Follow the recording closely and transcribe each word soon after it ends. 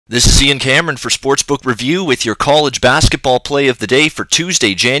This is Ian Cameron for Sportsbook Review with your college basketball play of the day for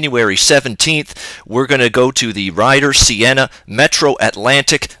Tuesday, January 17th. We're going to go to the Rider Sienna Metro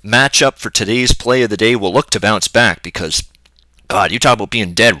Atlantic matchup for today's play of the day. We'll look to bounce back because, God, you talk about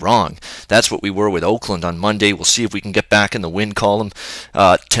being dead wrong. That's what we were with Oakland on Monday. We'll see if we can get back in the win column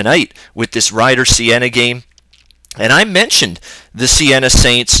tonight with this Rider Sienna game. And I mentioned the Sienna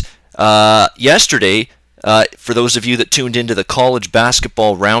Saints yesterday. For those of you that tuned into the College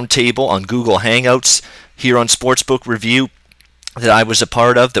Basketball Roundtable on Google Hangouts here on Sportsbook Review that I was a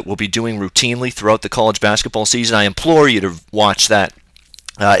part of, that we'll be doing routinely throughout the college basketball season, I implore you to watch that.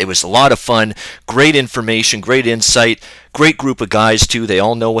 It was a lot of fun, great information, great insight, great group of guys too. They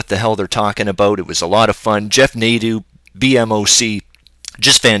all know what the hell they're talking about. It was a lot of fun. Jeff Nadeau, BMOC,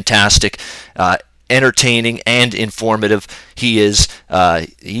 just fantastic. Entertaining and informative. He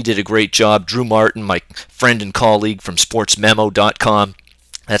did a great job. Drew Martin, my friend and colleague from sportsmemo.com.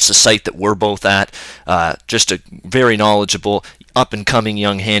 That's the site that we're both at. Just a very knowledgeable, up-and-coming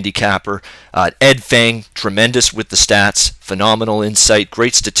young handicapper. Ed Fang, tremendous with the stats, phenomenal insight,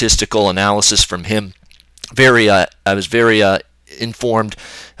 great statistical analysis from him. I was very informed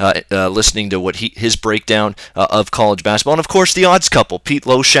listening to what his breakdown of college basketball. And of course, the odds couple, Pete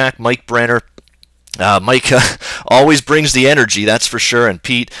Loshak, Mike Brenner. Mike always brings the energy, that's for sure, and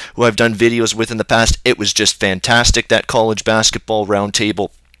Pete, who I've done videos with in the past, it was just fantastic, that College Basketball Roundtable.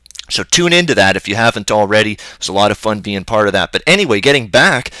 So tune into that if you haven't already. It was a lot of fun being part of that. But anyway, getting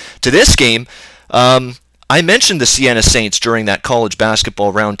back to this game, I mentioned the Sienna Saints during that College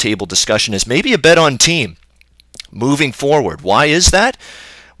Basketball Roundtable discussion as maybe a bet on team moving forward. Why is that?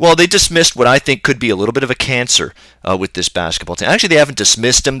 Well, they dismissed what I think could be a little bit of a cancer with this basketball team. Actually, they haven't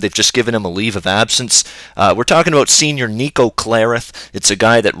dismissed him. They've just given him a leave of absence. We're talking about senior Nico Clareth. It's a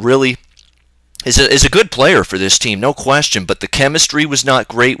guy that really is a good player for this team, no question, but the chemistry was not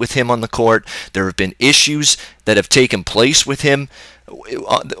great with him on the court. There have been issues that have taken place with him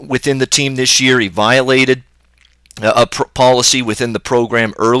within the team this year. He violated a policy within the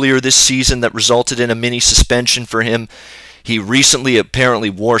program earlier this season that resulted in a mini suspension for him. He recently apparently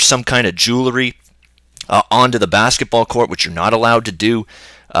wore some kind of jewelry onto the basketball court, which you're not allowed to do,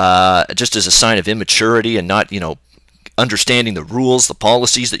 just as a sign of immaturity and not, understanding the rules, the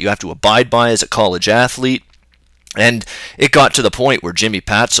policies that you have to abide by as a college athlete. And it got to the point where Jimmy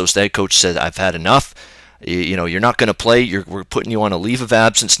Patsos, the head coach, said, "I've had enough. You're not going to play. We're putting you on a leave of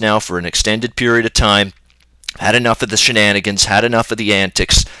absence now for an extended period of time. Had enough of the shenanigans, had enough of the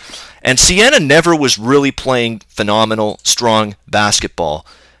antics." And Sienna never was really playing phenomenal, strong basketball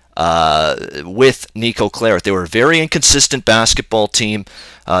with Nico Clareth. They were a very inconsistent basketball team.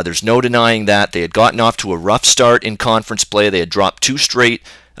 There's no denying that. They had gotten off to a rough start in conference play. They had dropped 2 straight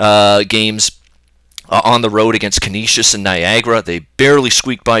games on the road against Canisius and Niagara. They barely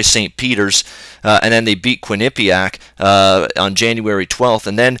squeaked by St. Peter's, and then they beat Quinnipiac on January 12th.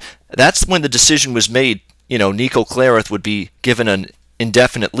 And then that's when the decision was made. Nico Clareth would be given an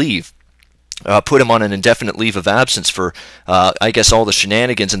indefinite leave, put him on an indefinite leave of absence for, I guess, all the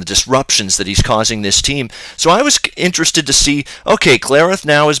shenanigans and the disruptions that he's causing this team. So I was interested to see, okay, Clareth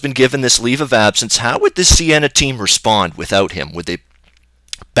now has been given this leave of absence. How would this Sienna team respond without him? Would they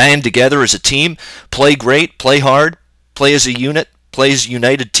band together as a team, play great, play hard, play as a unit, play as a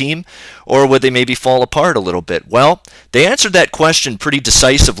united team, or would they maybe fall apart a little bit? Well, they answered that question pretty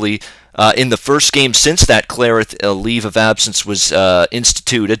decisively in the first game since that Clareth leave of absence was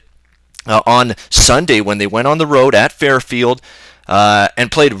instituted on Sunday when they went on the road at Fairfield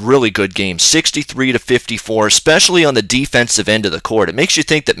and played a really good game, 63-54, especially on the defensive end of the court. It makes you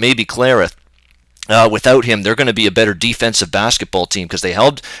think that maybe Clareth, without him, they're going to be a better defensive basketball team because they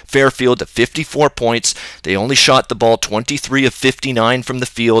held Fairfield to 54 points. They only shot the ball 23 of 59 from the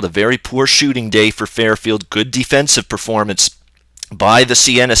field, a very poor shooting day for Fairfield, good defensive performance by the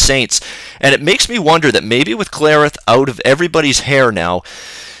Sienna Saints. And it makes me wonder that maybe with Clareth out of everybody's hair now,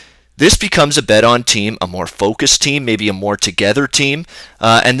 this becomes a bet on team, a more focused team, maybe a more together team.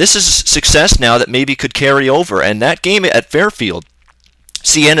 And this is success now that maybe could carry over. And that game at Fairfield,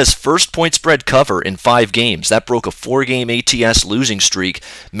 Sienna's first point spread cover in 5 games. That broke a 4-game ATS losing streak.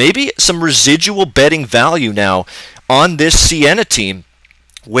 Maybe some residual betting value now on this Sienna team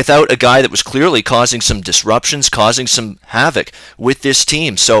without a guy that was clearly causing some disruptions, causing some havoc with this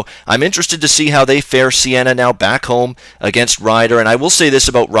team. So I'm interested to see how they fare, Sienna, now back home against Rider. And I will say this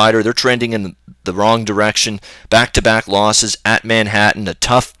about Rider, they're trending in the wrong direction. Back-to-back losses at Manhattan, a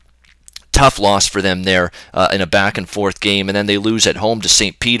tough loss for them there in a back-and-forth game. And then they lose at home to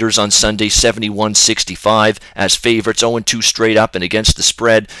St. Peter's on Sunday, 71-65 as favorites, 0-2 straight up, and against the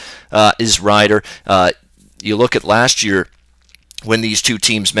spread is Rider. You look at last year, when these two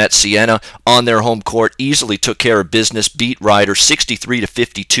teams met. Sienna on their home court easily took care of business, beat Rider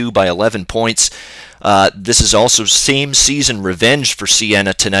 63-52 by 11 points. This is also same season revenge for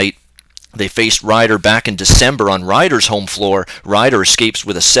Sienna tonight. They faced Rider back in December on Rider's home floor. Rider escapes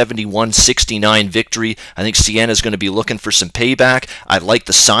with a 71-69 victory. I think Sienna's going to be looking for some payback. I like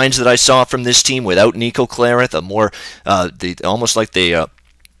the signs that I saw from this team without Nico Clareth, almost like they are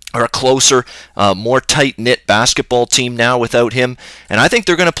a closer, more tight-knit basketball team now without him. And I think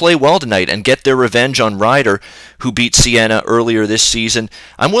they're going to play well tonight and get their revenge on Rider, who beat Sienna earlier this season.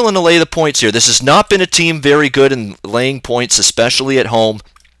 I'm willing to lay the points here. This has not been a team very good in laying points, especially at home.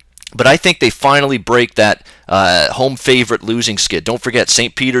 But I think they finally break that home favorite losing skid. Don't forget,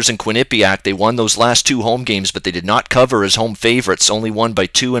 St. Peter's and Quinnipiac, they won those last two home games, but they did not cover as home favorites, only won by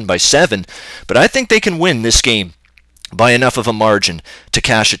 2 and by 7. But I think they can win this game by enough of a margin to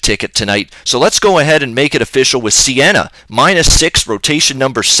cash a ticket tonight. So let's go ahead and make it official with Sienna -6, rotation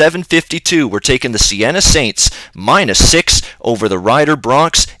number 752. We're taking the Sienna Saints -6 over the Rider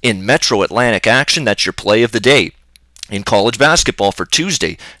Bronx in Metro Atlantic action. That's your play of the day in college basketball for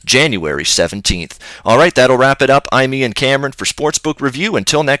Tuesday, January 17th. All right, that'll wrap it up. I'm Ian Cameron for Sportsbook Review.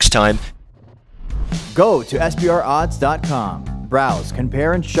 Until next time. Go to SBRodds.com. Browse,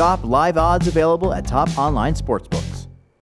 compare, and shop live odds available at top online sportsbooks.